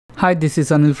Hi, this is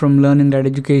Anil from Learning That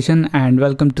Education and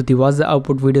welcome to the What's the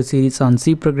Output video series on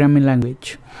C programming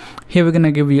language. Here we're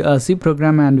gonna give you a C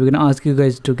program and we're gonna ask you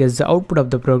guys to guess the output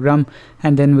of the program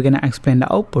and then we're gonna explain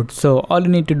the output. So all you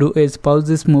need to do is pause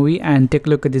this movie and take a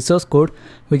look at the source code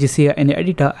which is here in the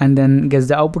editor and then guess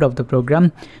the output of the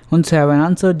program. Once you have an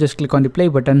answer, just click on the play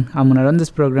button. I'm gonna run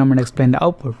this program and explain the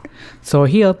output. So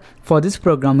here for this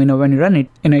program, when you run it,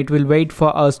 it will wait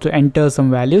for us to enter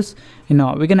some values.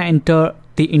 We're gonna enter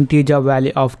the integer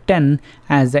value of 10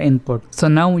 as the input. So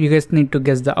now you guys need to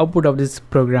guess the output of this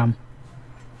program.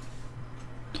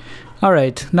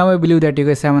 Alright, now I believe that you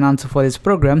guys have an answer for this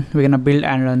program. We're gonna build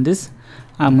and run this.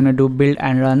 I'm gonna do build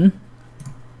and run.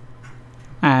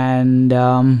 And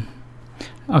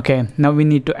okay, now we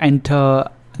need to enter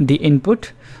the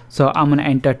input. So I'm gonna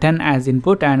enter 10 as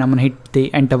input and I'm gonna hit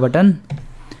the enter button.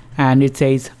 And it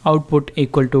says output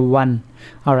equal to 1.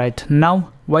 Alright,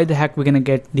 now why the heck we're gonna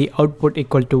get the output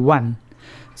equal to 1?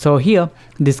 So here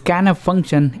the scanf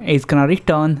function is gonna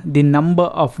return the number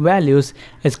of values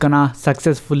it's gonna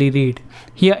successfully read.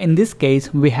 Here in this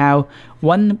case we have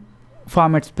one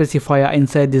format specifier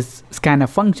inside this scanf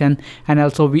function and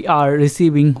also we are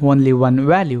receiving only one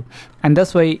value, and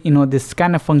that's why this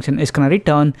scanf function is gonna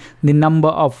return the number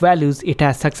of values it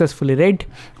has successfully read,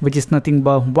 which is nothing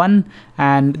but 1,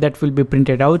 and that will be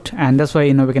printed out, and that's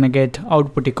why we're gonna get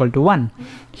output equal to 1.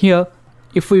 Here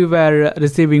if we were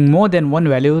receiving more than one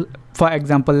value, for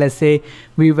example let's say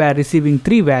we were receiving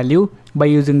 3 value by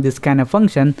using this scanf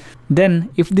function, then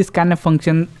if this scanf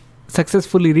function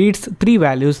successfully reads 3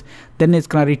 values, then it's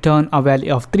gonna return a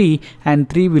value of 3 and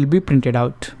 3 will be printed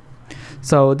out.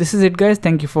 So this is it guys,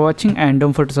 thank you for watching and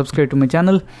don't forget to subscribe to my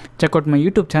channel. Check out my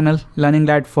YouTube channel Learning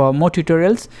That for more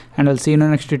tutorials and I'll see you in the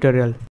next tutorial.